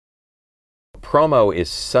promo is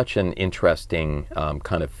such an interesting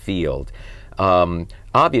kind of field.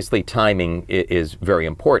 Obviously, timing is very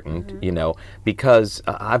important, you know, because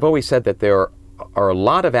I've always said that there are a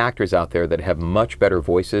lot of actors out there that have much better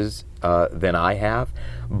voices than I have,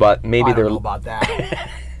 but maybe I don't know about that.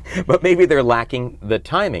 but maybe they're lacking the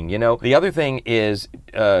timing, you know. The other thing is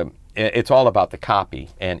it's all about the copy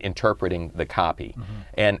and interpreting the copy.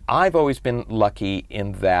 And I've always been lucky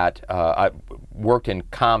in that I've worked in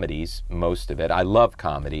comedies, most of it. I love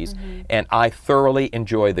comedies, and I thoroughly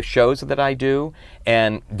enjoy the shows that I do.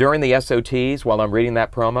 And during the SOTs, while I'm reading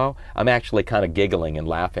that promo, I'm actually kind of giggling and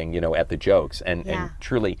laughing, you know, at the jokes and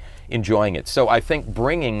truly enjoying it. So I think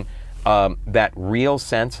bringing that real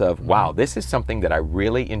sense of, wow, this is something that I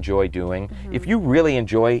really enjoy doing. If you really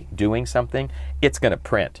enjoy doing something, it's going to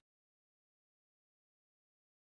print.